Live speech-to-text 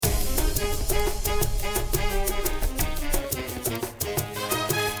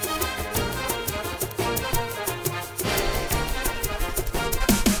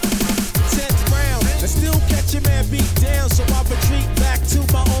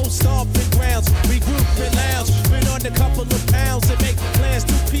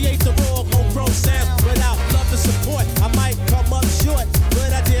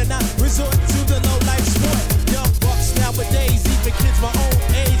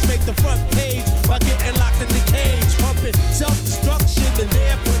the front page by getting locked in the cage. Pumping self-destruction and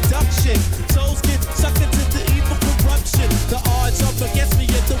their production. Souls get sucked into the evil corruption. The odds up against me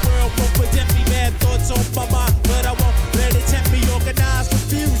in the world won't protect me. Bad thoughts on my mind, but I won't let it tempt me. Organized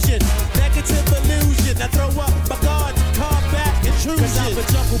confusion, negative illusion. I throw up my guards, combat intrusion. Cause I'm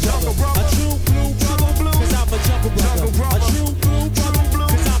a jungle brother, a true blue brother. Cause I'm a jungle brother, a true blue brother.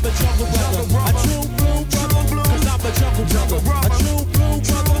 Cause I'm a jungle brother, a true blue brother. Cause I'm a jungle brother, a true blue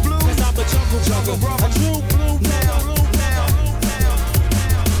brother. Cause I'm a jungle brother, a true blue brother.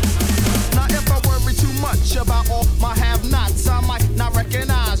 Now if I worry too much about all my have-nots, I might not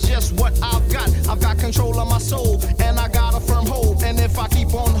recognize just what I've got. I've got control of my soul, and I got a firm hold. And if I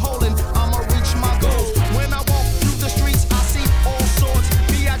keep on holding, I'ma reach my goals. When I walk through the streets, I see all sorts.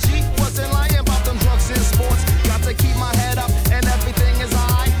 B.I.G. wasn't lying about them drugs and sports. Got to keep my head up, and everything is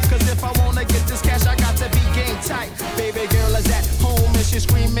alright. Cause if I wanna get this cash, I got to be game tight. Baby girl is at home, and she's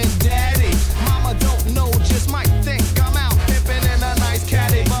screaming, Daddy. Mama don't know, just might think I'm out pimping in a nice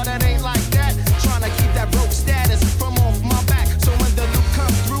caddy. But it ain't like that, trying to keep that broke status from off my back. So when the loot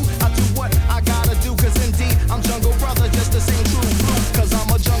comes through, I do what I gotta do. Cause indeed, I'm jungle brother, just the same true blue. Cause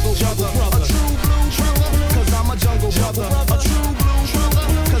I'm a jungle brother, a true blue brother. Cause I'm a jungle brother, a true blue brother.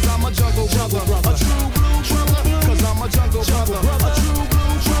 Cause I'm a jungle brother, a true blue brother. Cause I'm a jungle brother, a true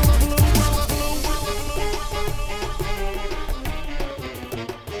blue brother.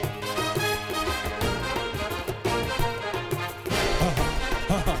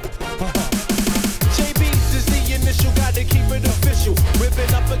 Gotta keep it official.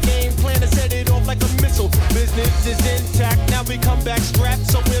 Ripping up a game plan to set it off like a missile. Business is intact, now we come back strapped.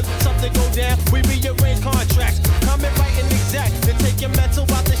 So if something go down, we rearrange contracts. Coming right and exact, then take your mental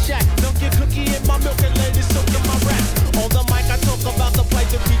out the shack. Milk your cookie in my milk and let it soak in my rap. On the mic I talk about the plight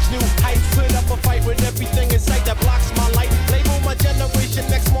to reach new heights. Put up a fight with everything in sight that blocks my light. Label my generation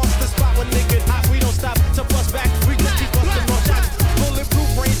next monster spot. When they get hot, we don't stop to bust back. We just keep busting more shots. Bulletproof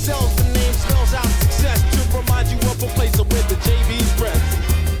brain cells, the name spells out success. To remind you of a place where the JV's breath,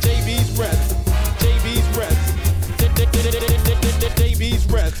 JV's breath, JV's breath, JV's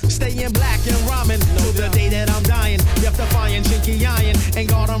breath. Staying black and rhyming till the day that I'm dying. Death defying, chinky iron, and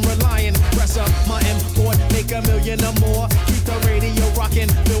God I'm relying. Press up my import, make a million or more. Keep the radio rocking,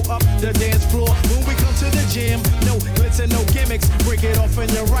 fill up the dance floor. When we come to the gym, no glitz and no gimmicks. Break it off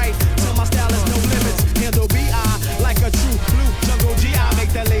and you're right, till my style is no limits. Handle BI like a true blue jungle GI.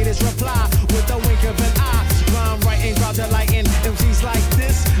 Make the latest reply with a wink of an eye. Rhyme right and grab the lighting. MCs like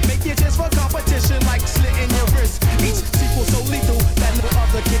this make your chance for competition like slitting your wrist. Each sequel so lethal that no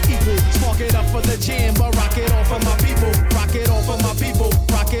other can equal. Spark it up for the jam, but rock it off for my people. Rock it off for my people.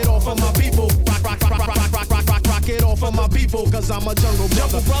 Rock it off for my people. Rock it off for my people. Cause I'm a jungle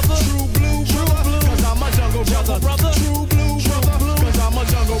brother. True blue brother. Cause I'm a jungle brother. True blue brother. Cause I'm a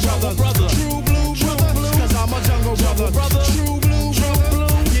jungle brother. True blue brother. Cause I'm a jungle brother. True blue brother.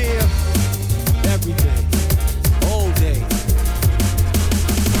 Yeah. Every day, all day,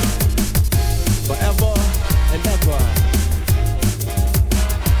 forever and ever.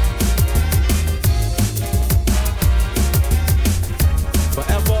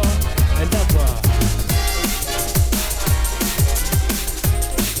 Forever and ever.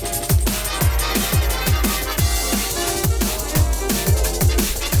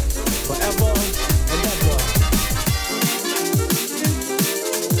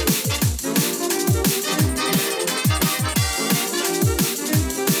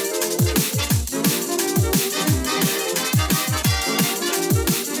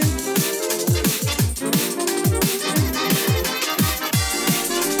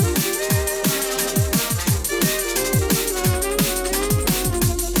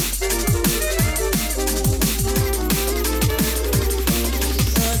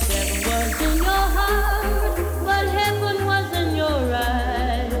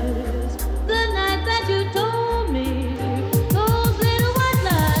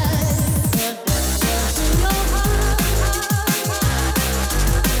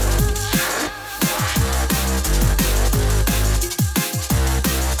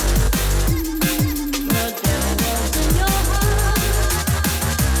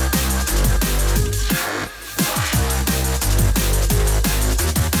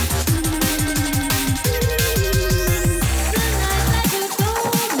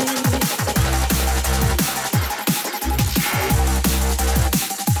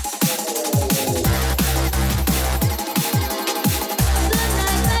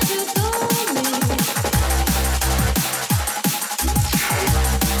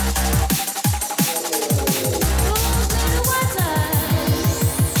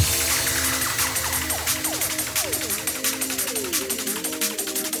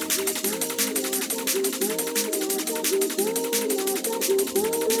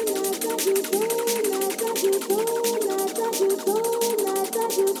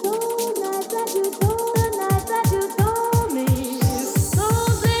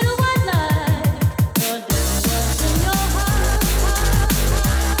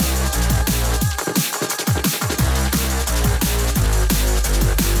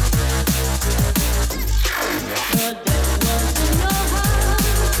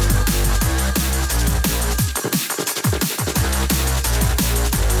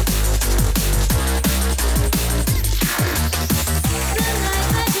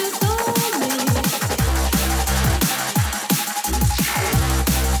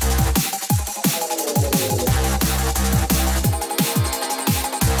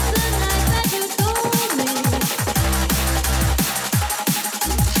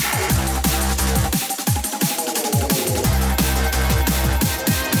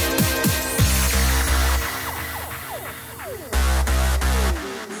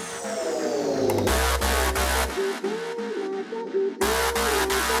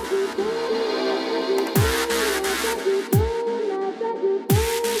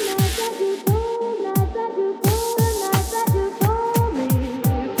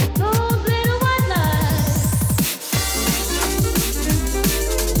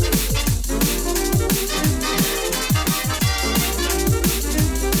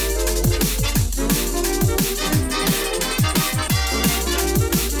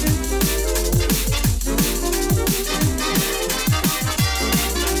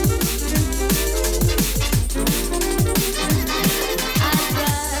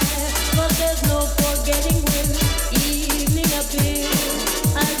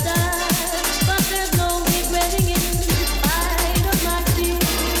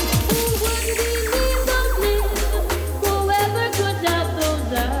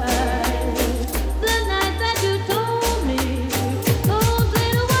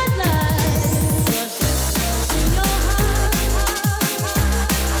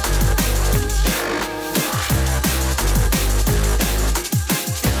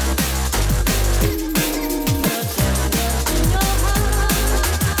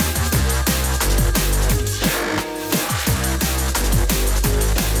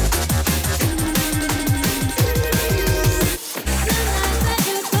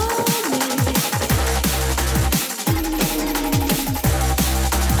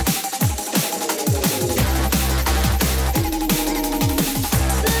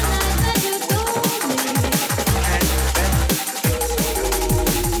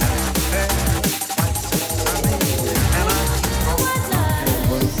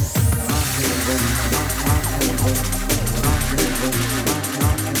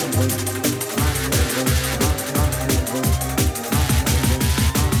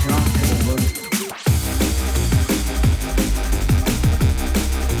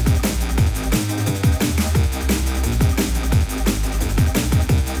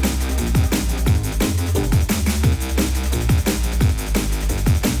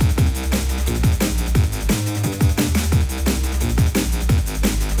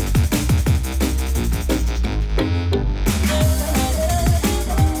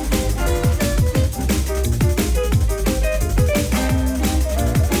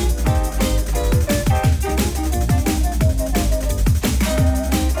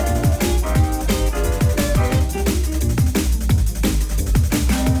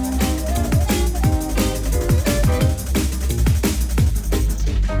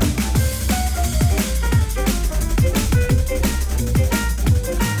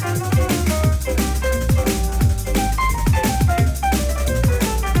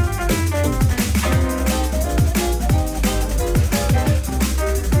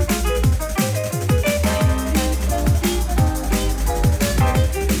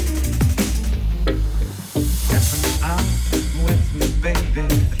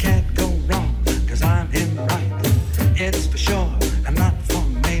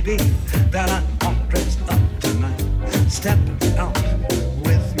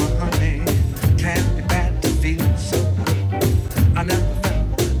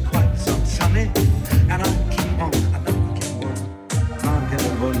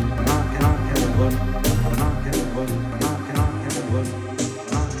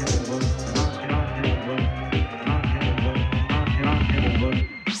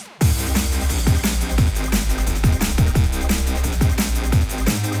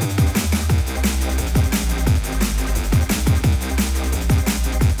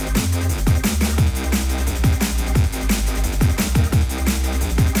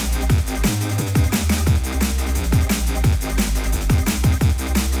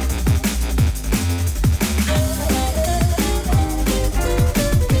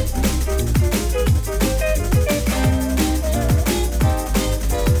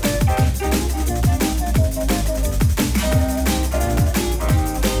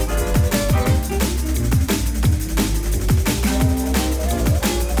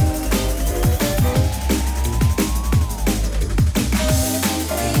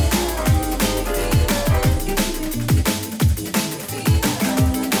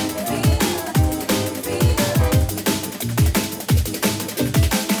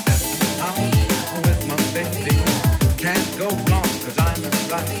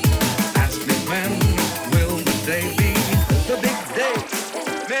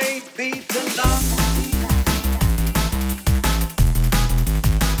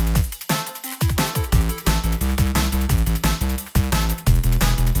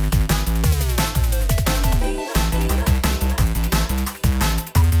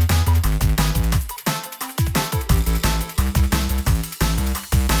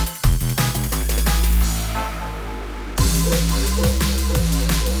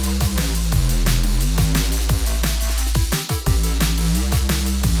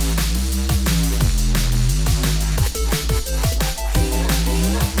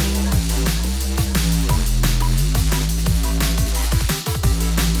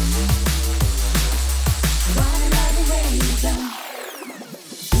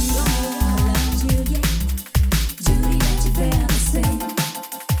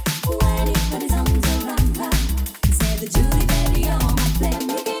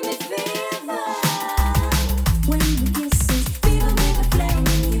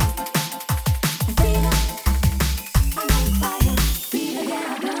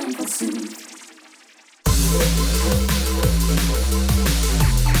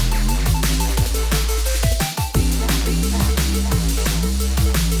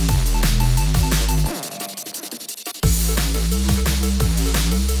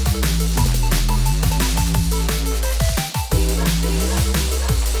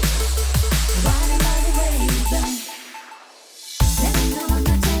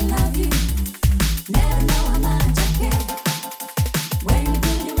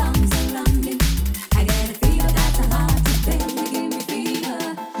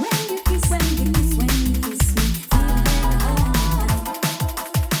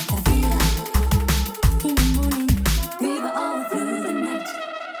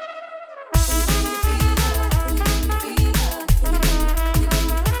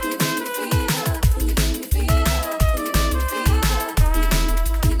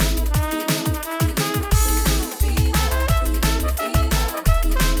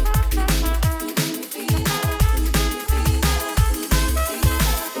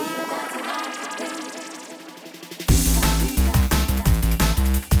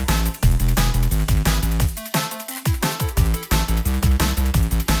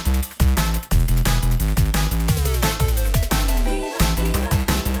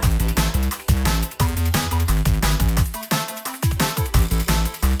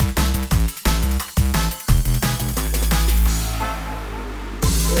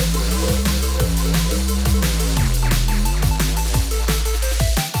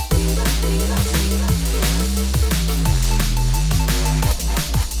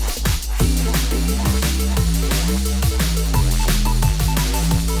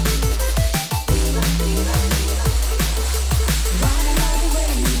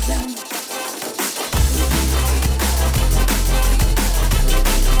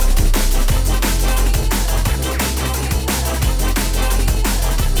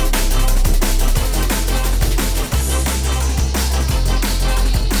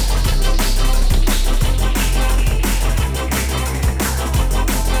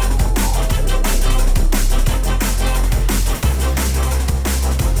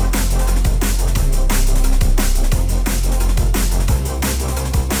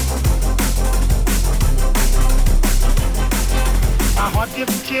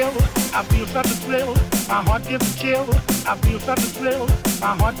 a chill. I feel such a thrill. My heart gives a chill. I feel such a thrill.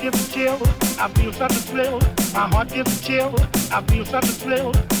 My heart gives a chill. I feel such a thrill. My heart gives a chill. I feel such a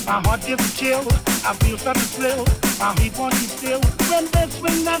thrill. My heart gives a chill. I feel such a thrill. My heat wants you still when they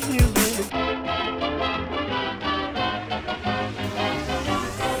swing that music.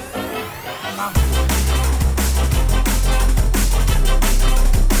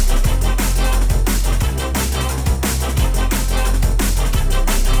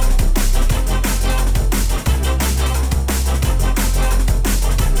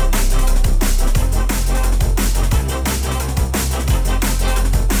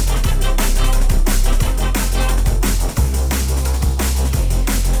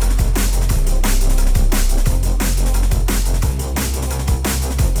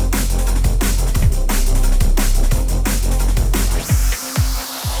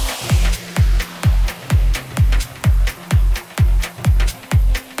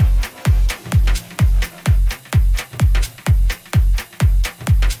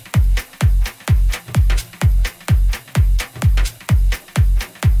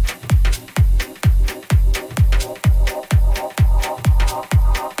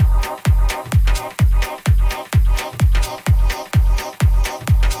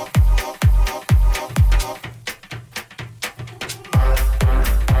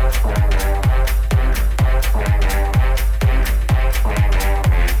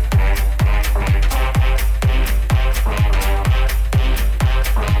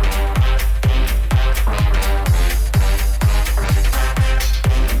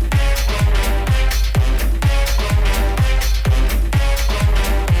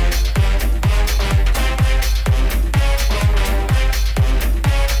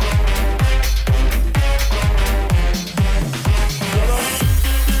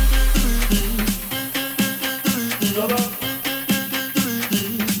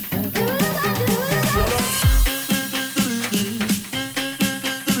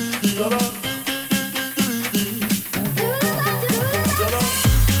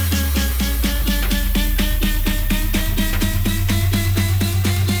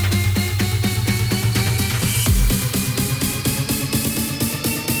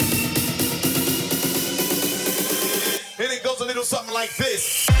 Something like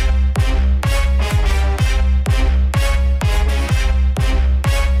this.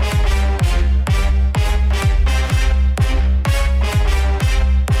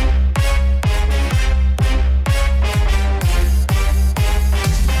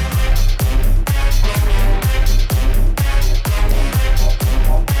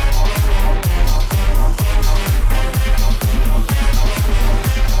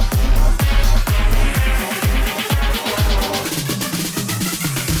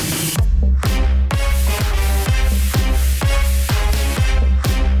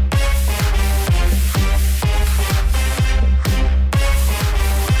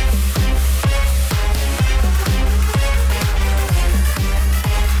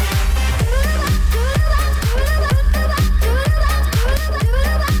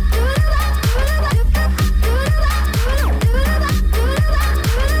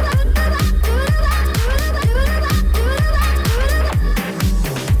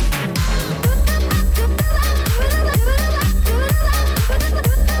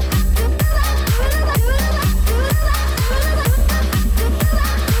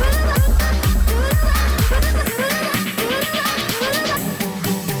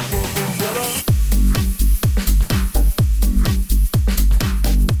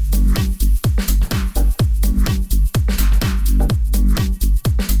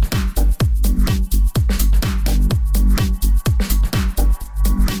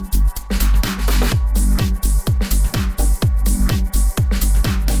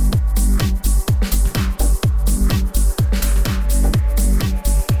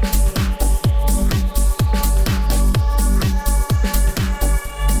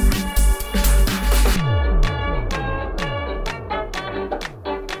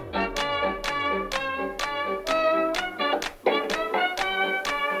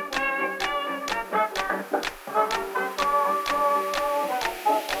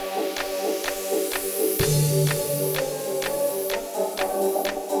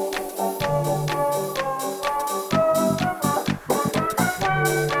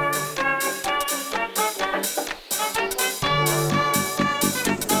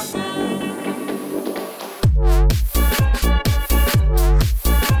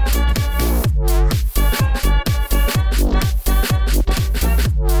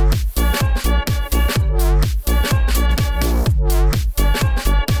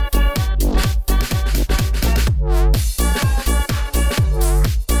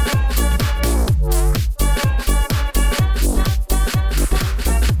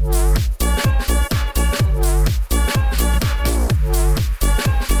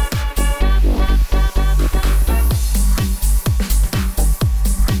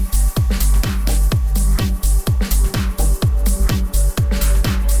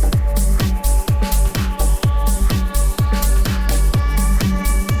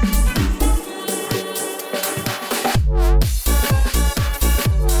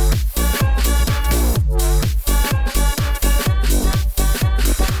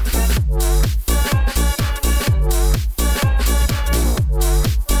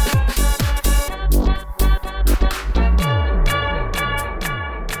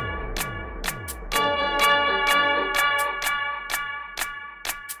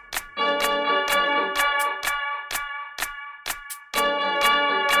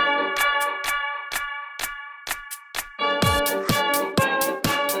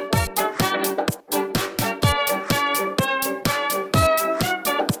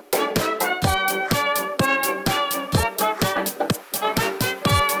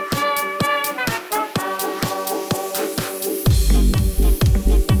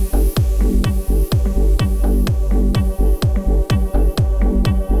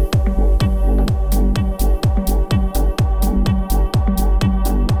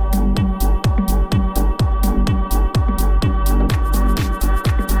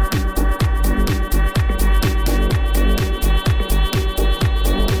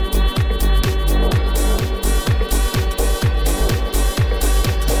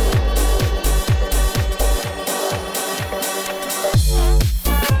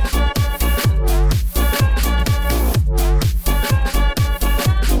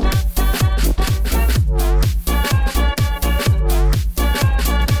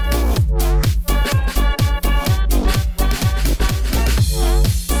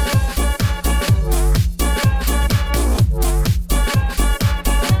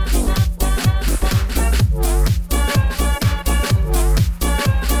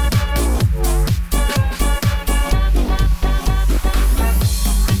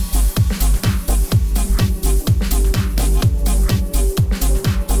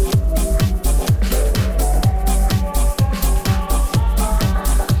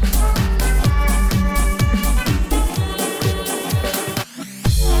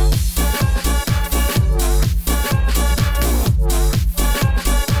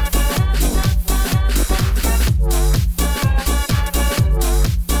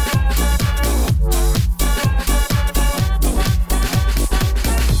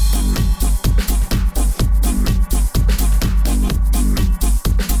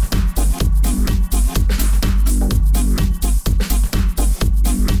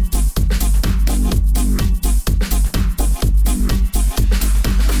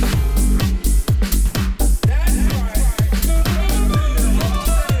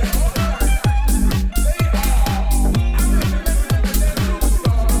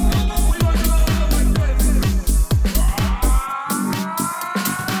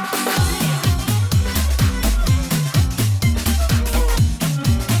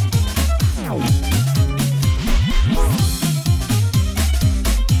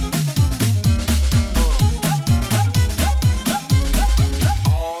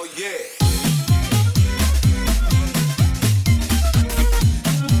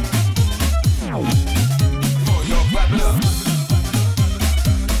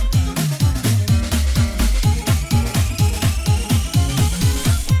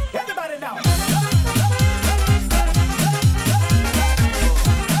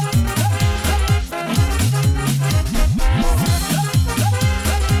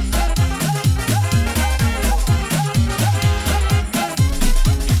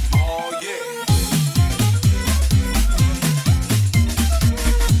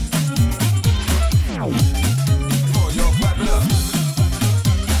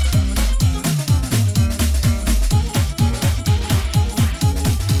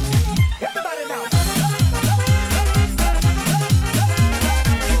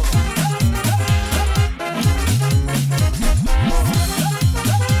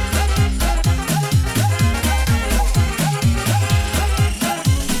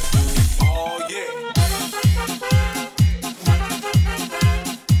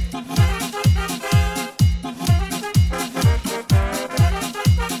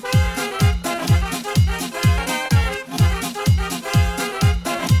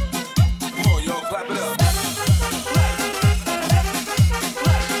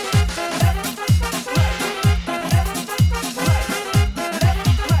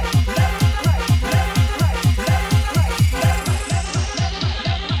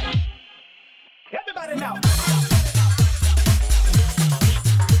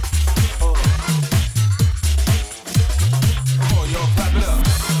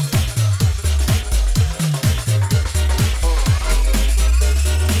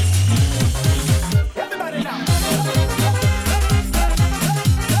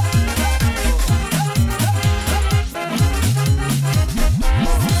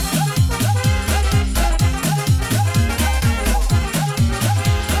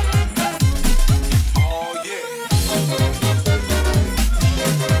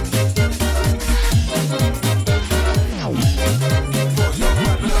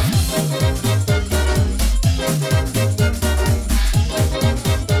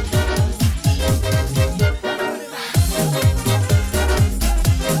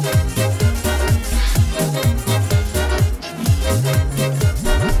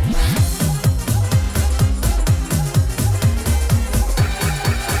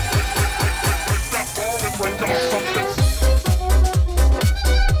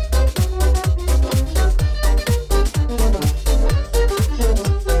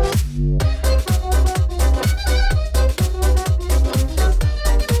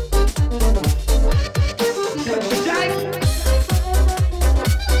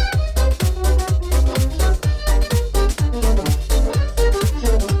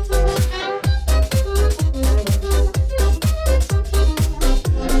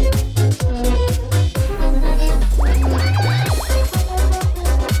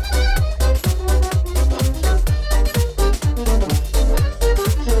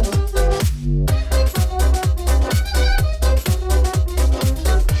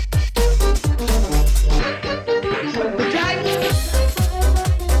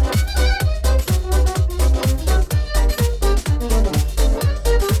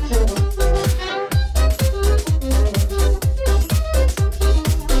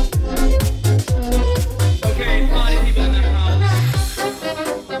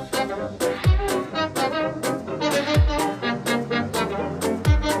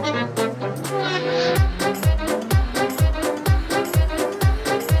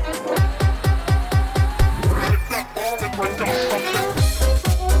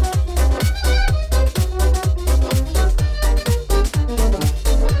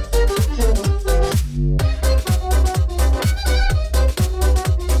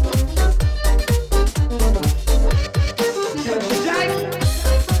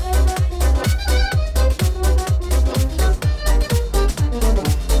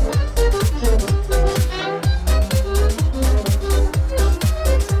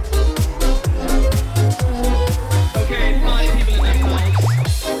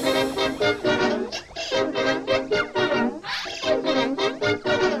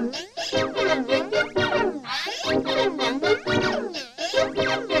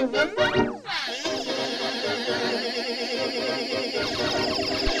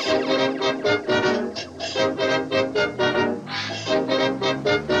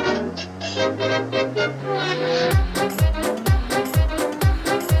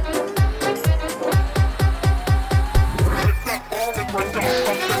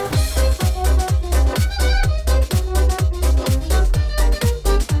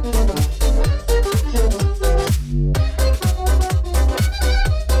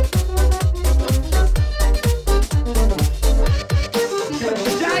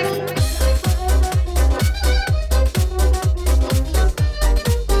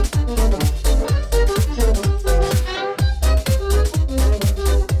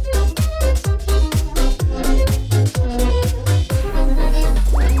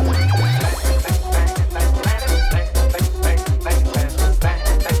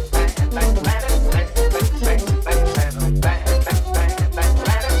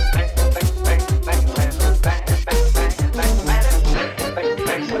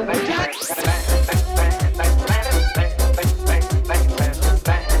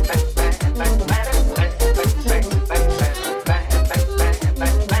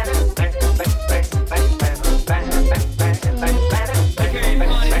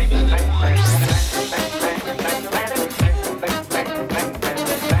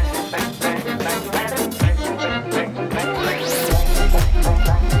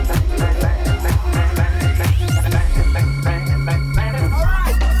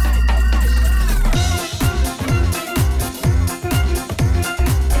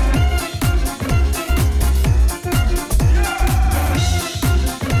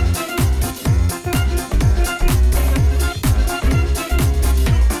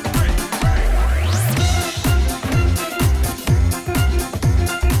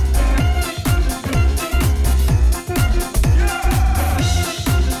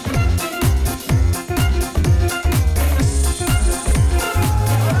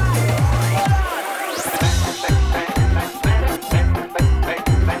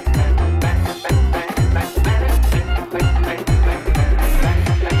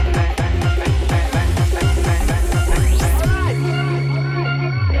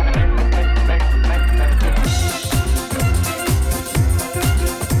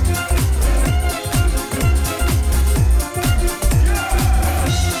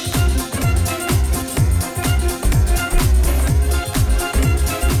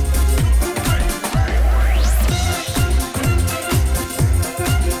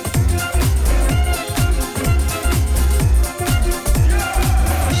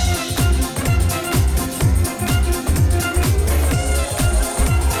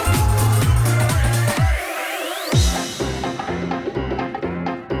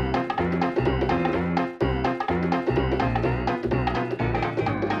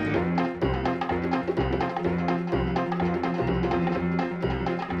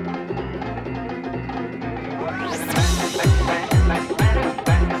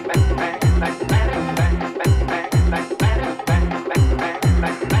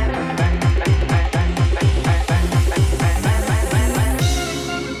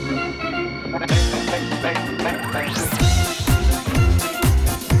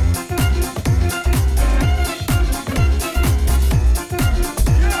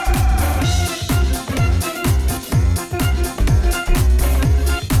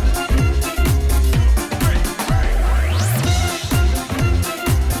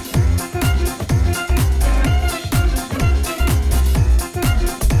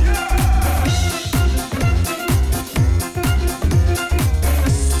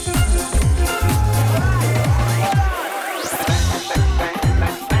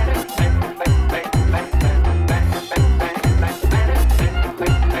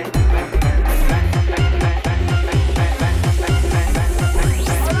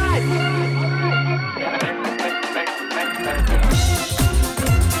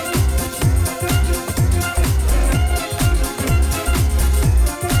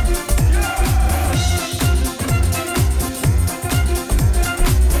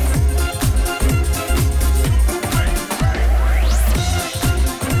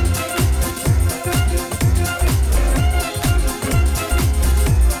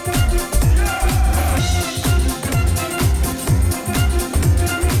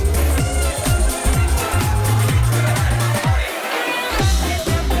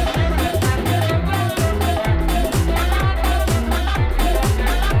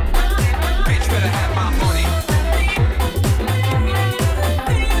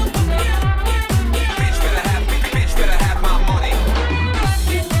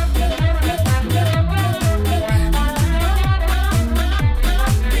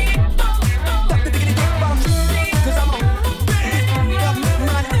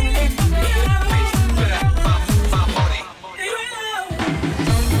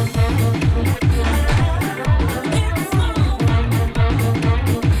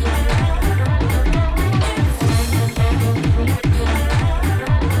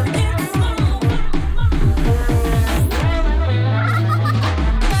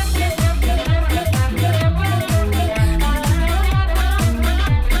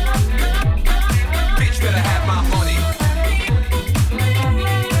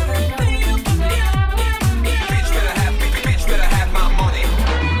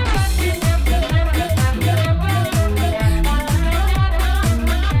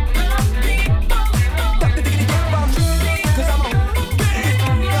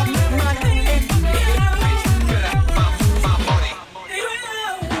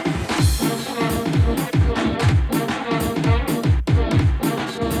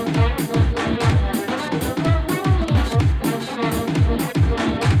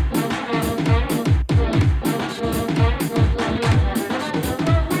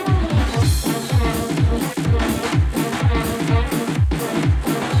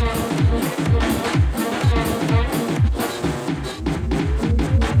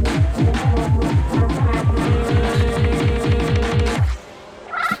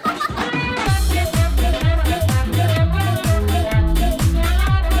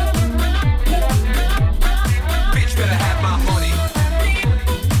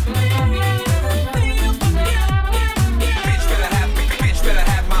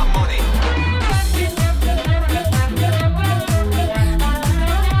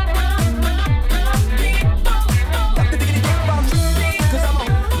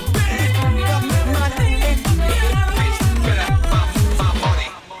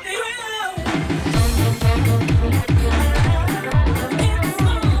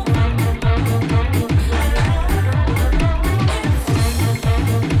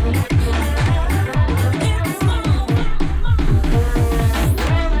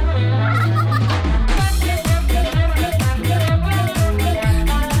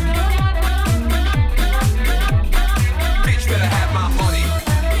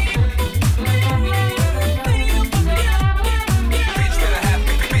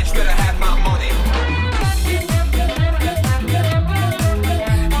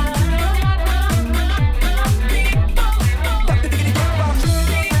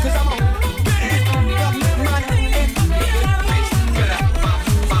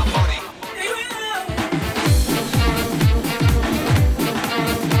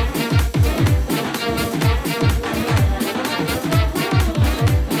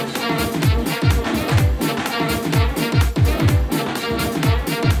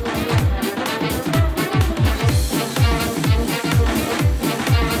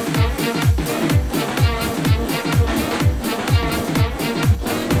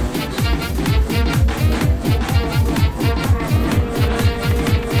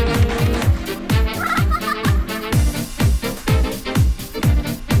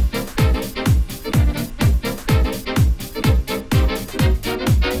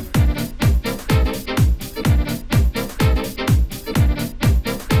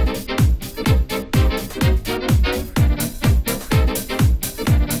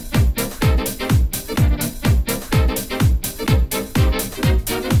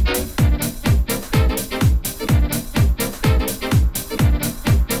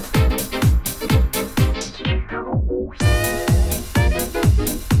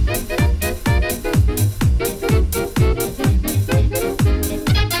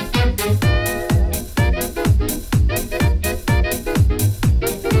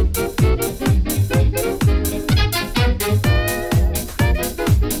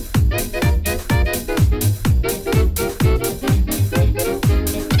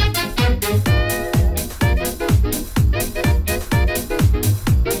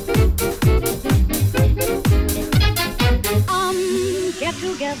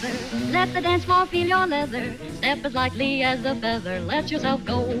 together. Let the dance floor feel your leather. Step as lightly as a feather. Let yourself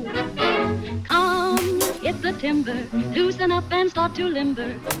go. Come, hit the timber. Loosen up and start to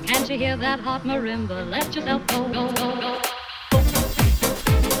limber. Can't you hear that hot marimba? Let yourself go, go, go, go.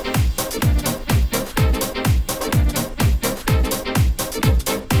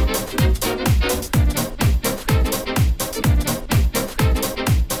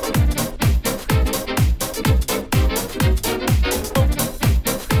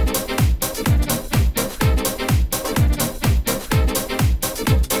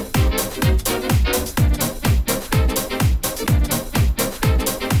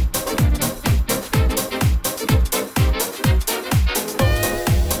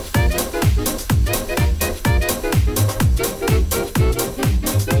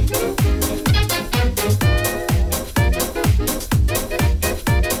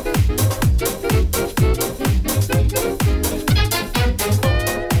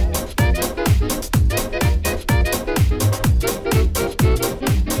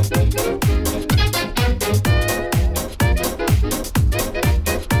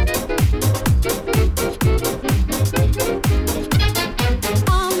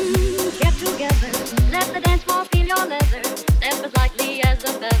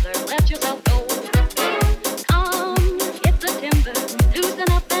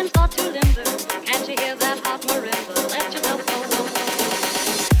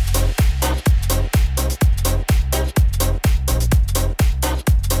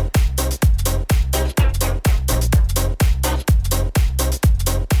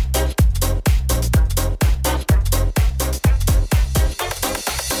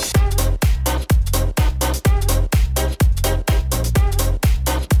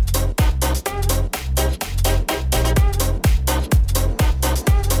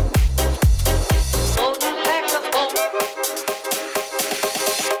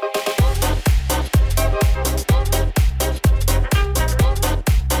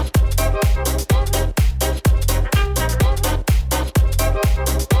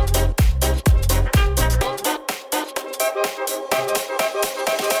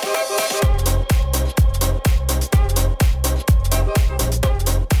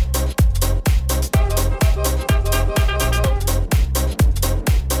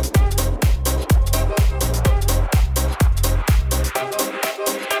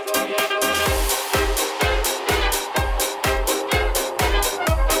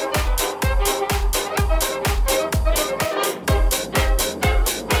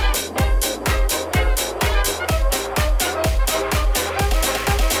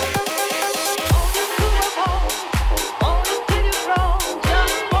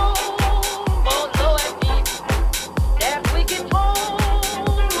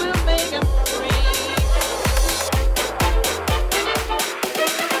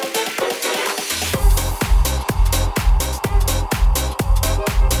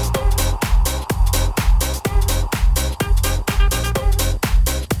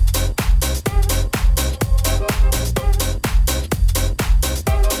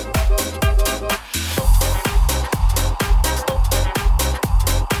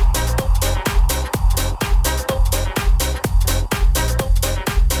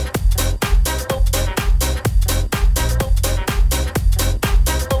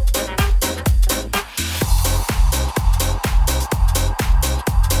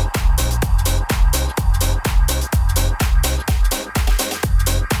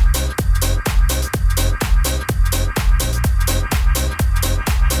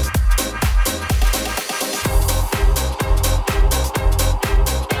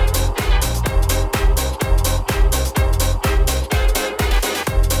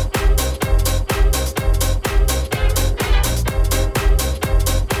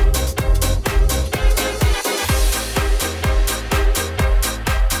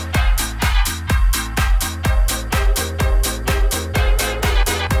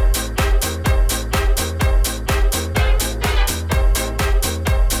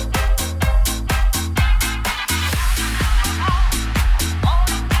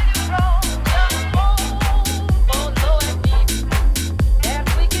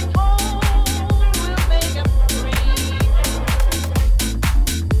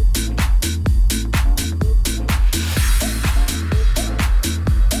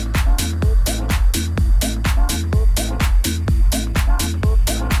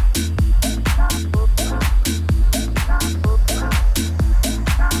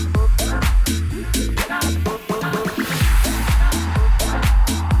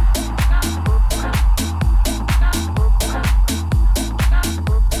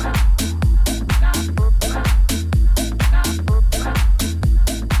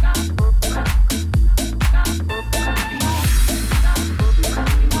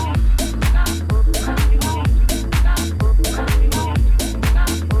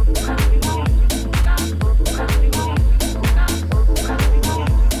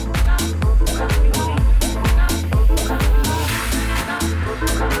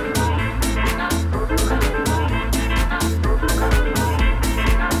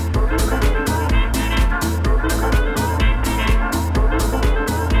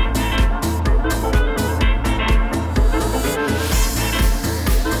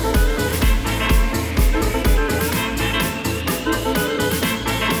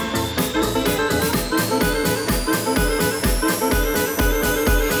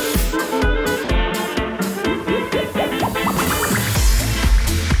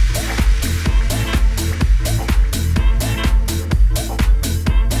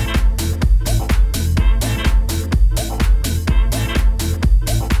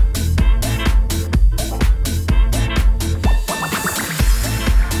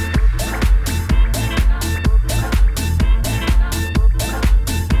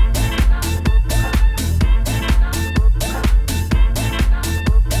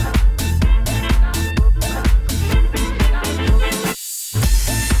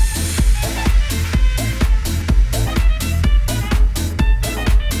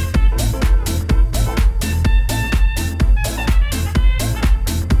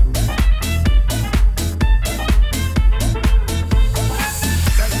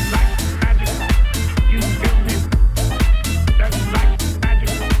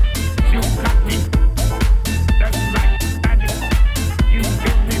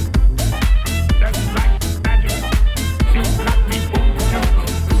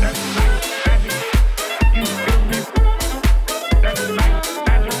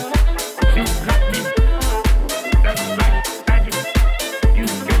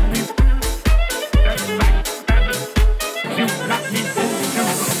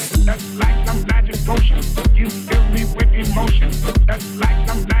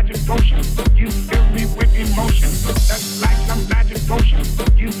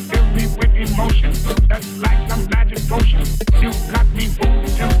 That's like some magic potion. You got me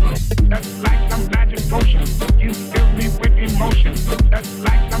moving tempo. That's like some magic potion. You fill me with emotion. That's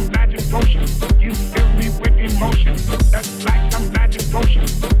like some magic potion. You fill me with emotion. That's like some magic potion.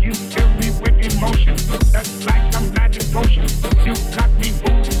 You fill me with emotion. That's like some magic potion. You got me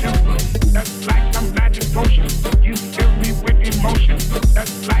moving tempo. That's like some magic potion. You fill me with emotion.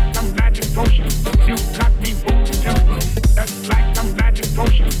 That's like some magic potion. You got me moving tempo. That's like some magic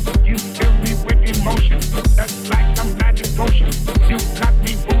potion. You fill me with emotion.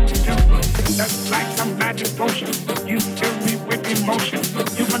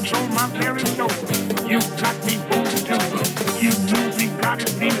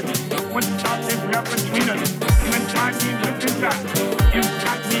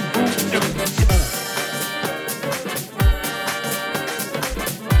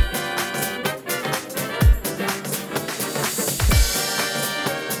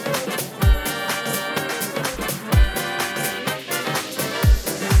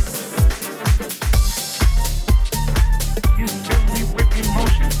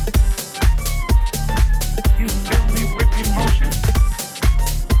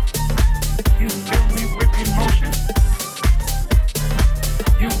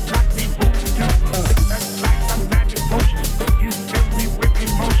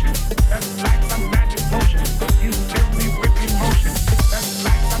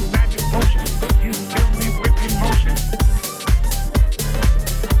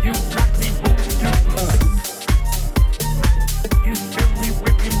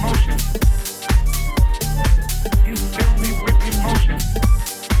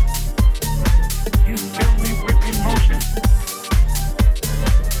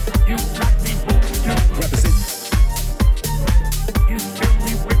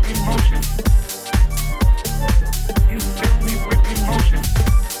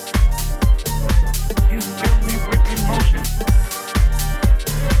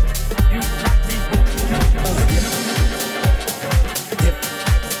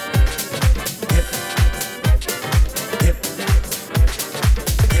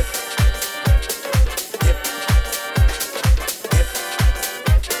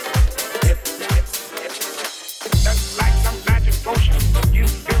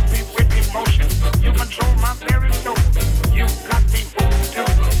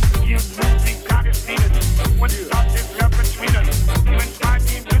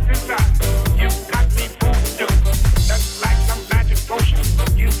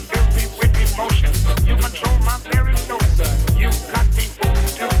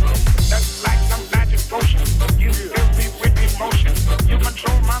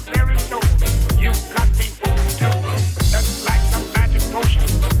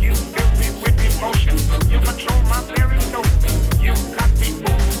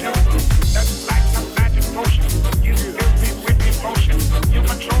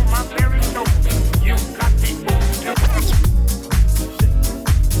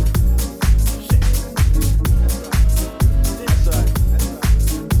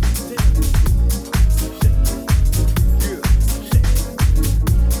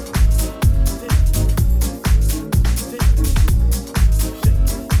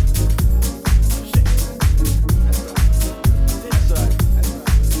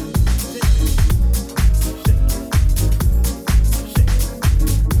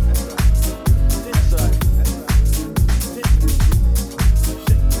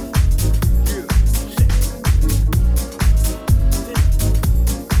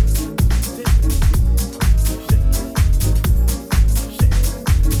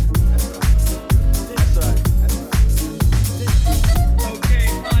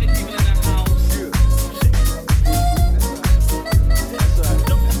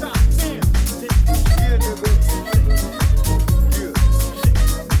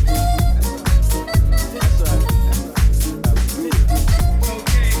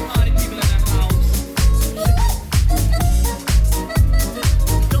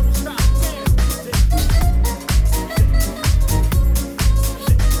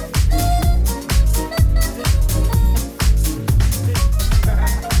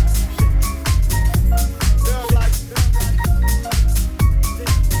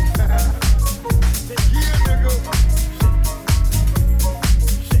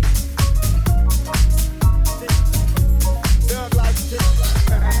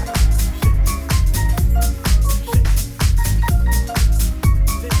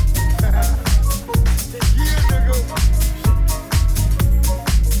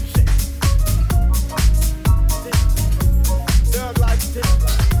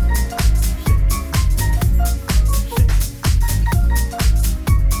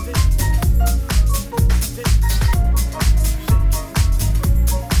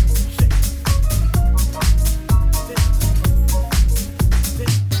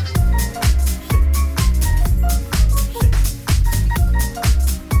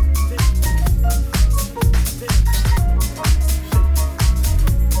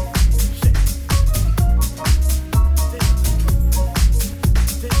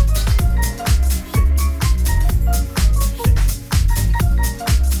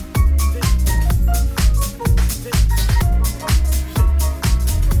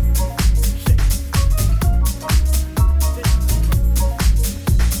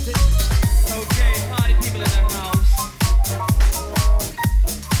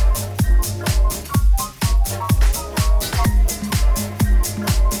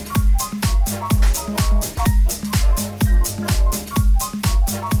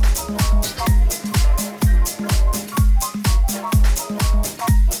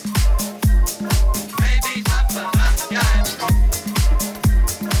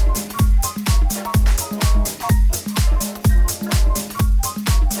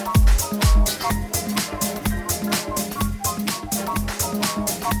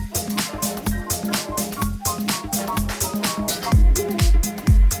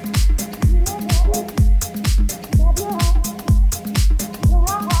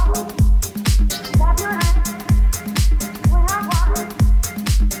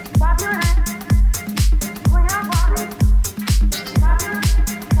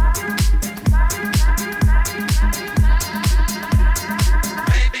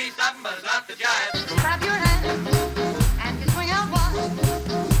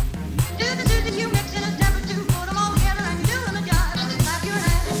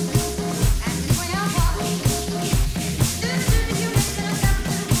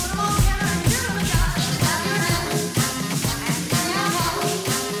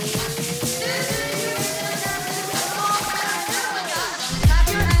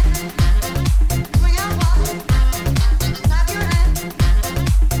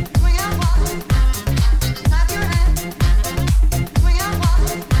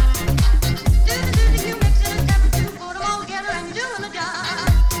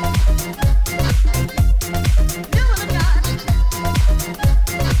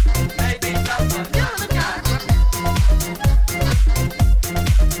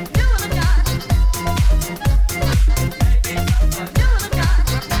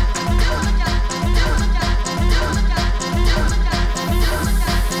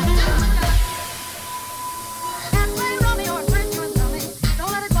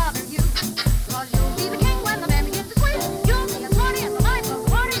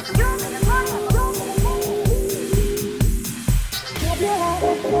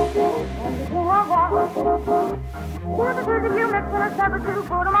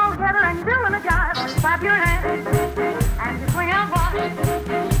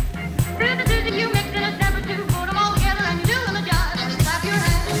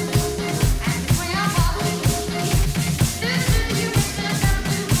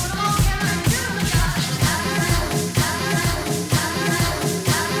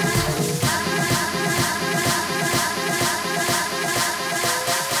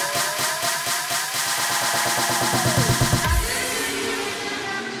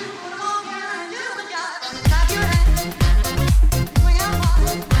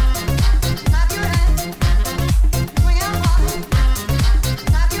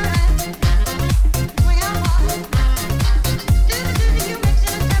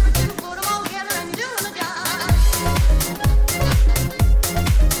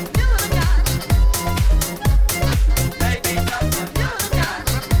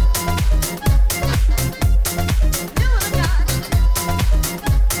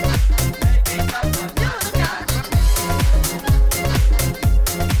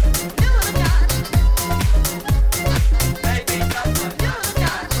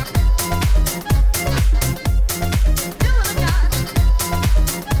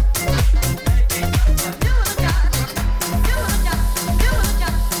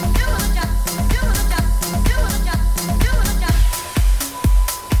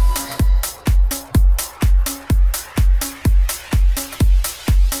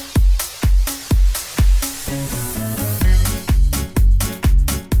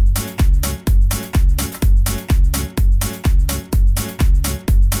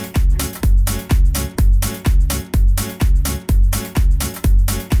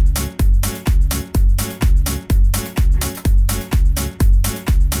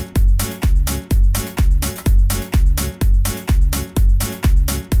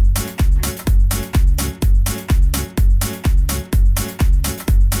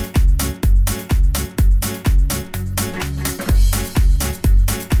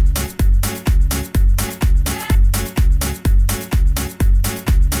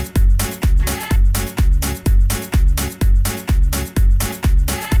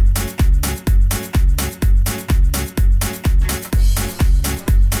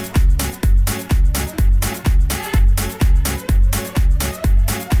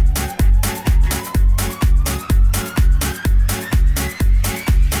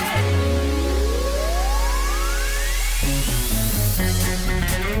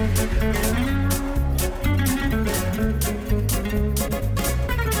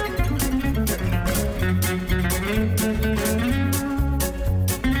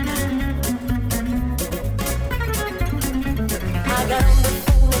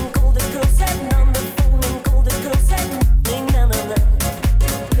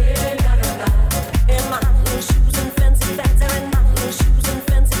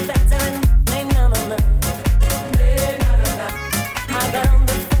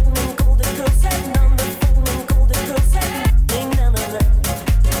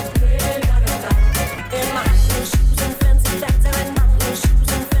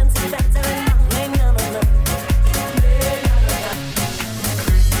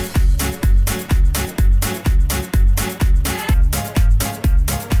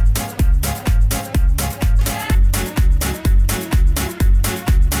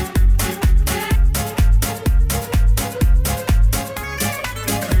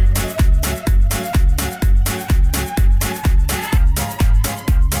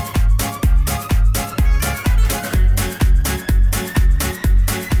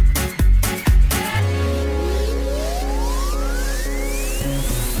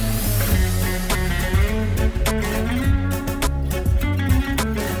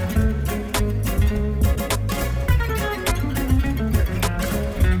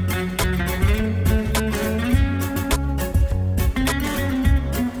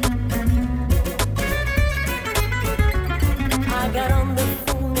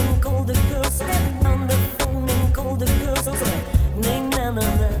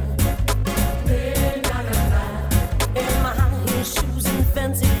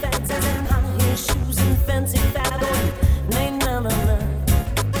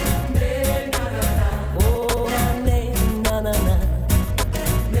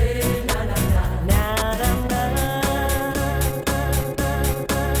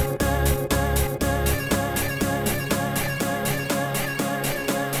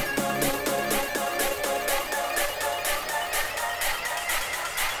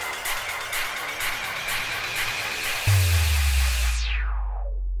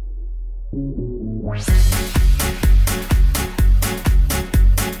 We'll be right back.